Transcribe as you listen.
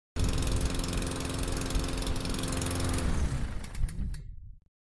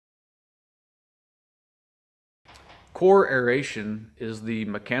core aeration is the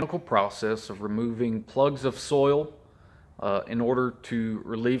mechanical process of removing plugs of soil in order to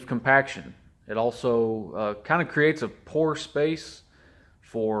relieve compaction. It also kind of creates a pore space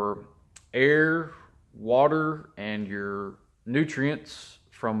for air, water, and your nutrients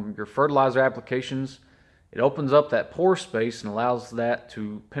from your fertilizer applications. It opens up that pore space and allows that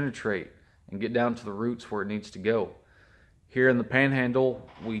to penetrate and get down to the roots where it needs to go. Here in the Panhandle,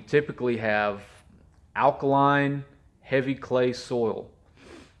 we typically have alkaline, heavy clay soil.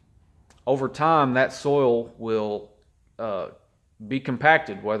 Over time, that soil will be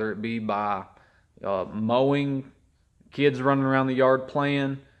compacted, whether it be by mowing, kids running around the yard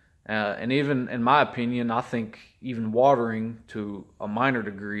playing, and even, in my opinion, I think even watering to a minor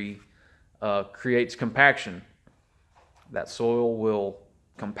degree creates compaction. That soil will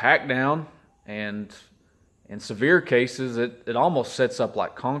compact down, and in severe cases, it almost sets up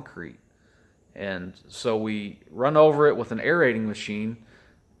like concrete. And so we run over it with an aerating machine,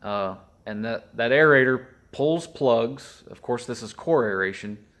 and that aerator pulls plugs. Of course, this is core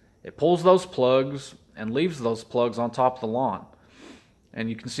aeration. It pulls those plugs and leaves those plugs on top of the lawn. And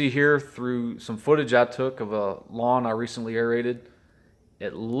you can see here through some footage I took of a lawn I recently aerated,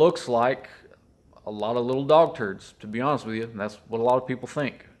 it looks like a lot of little dog turds, to be honest with you. And that's what a lot of people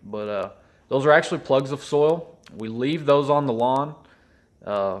think. But those are actually plugs of soil. We leave those on the lawn.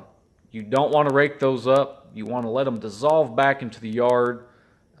 You don't want to rake those up. You want to let them dissolve back into the yard,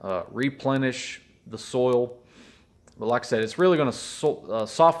 replenish the soil. But like I said, it's really going to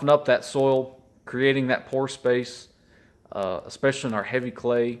soften up that soil, creating that pore space, especially in our heavy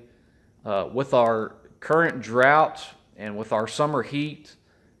clay. With our current drought and with our summer heat,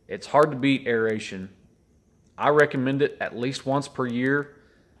 it's hard to beat aeration. I recommend it at least once per year,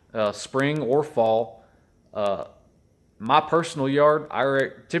 spring or fall. My personal yard, I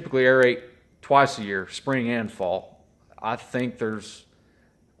typically aerate twice a year, spring and fall. I think there's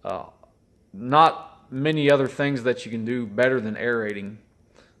not many other things that you can do better than aerating.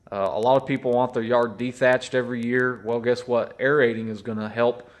 A lot of people want their yard dethatched every year. Well, guess what? Aerating is going to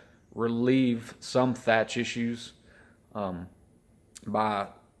help relieve some thatch issues. By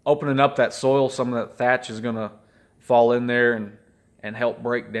opening up that soil, some of that thatch is going to fall in there and help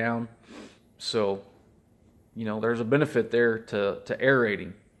break down. So, you know, there's a benefit there to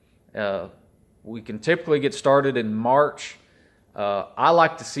aerating. We can typically get started in March. I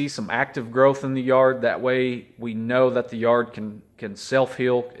like to see some active growth in the yard. That way we know that the yard can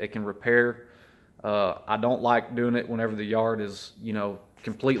self-heal, it can repair. I don't like doing it whenever the yard is, you know,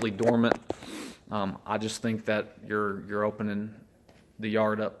 completely dormant. I just think that you're opening the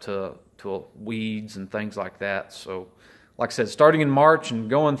yard up to weeds and things like that. So like I said, starting in March and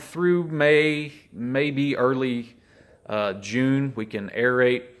going through May, maybe early June, we can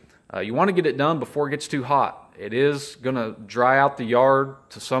aerate. You want to get it done before it gets too hot. It is going to dry out the yard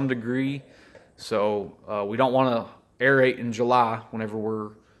to some degree, so we don't want to aerate in July whenever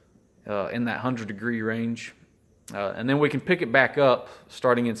we're in that 100-degree range. And then we can pick it back up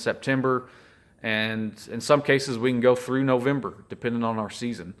starting in September, and in some cases we can go through November, depending on our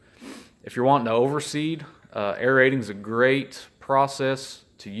season. If you're wanting to overseed, aerating is a great process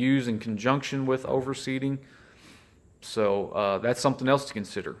to use in conjunction with overseeding. So that's something else to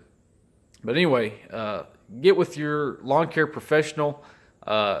consider. But anyway, get with your lawn care professional.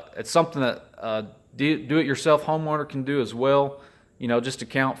 It's something that do-it-yourself homeowner can do as well. You know, just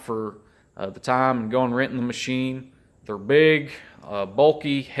account for the time and go and renting the machine. They're big,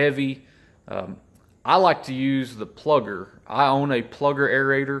 bulky, heavy. I like to use the plugger. I own a plugger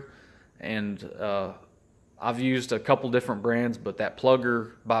aerator, and I've used a couple different brands, but that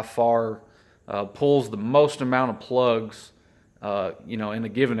plugger by far pulls the most amount of plugs, you know, in a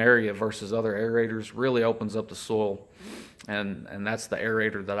given area versus other aerators. Really opens up the soil, and that's the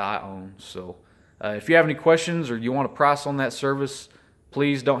aerator that I own. So if you have any questions or you want a price on that service,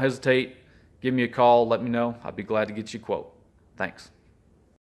 please don't hesitate. Give me a call. Let me know. I'd be glad to get you a quote. Thanks.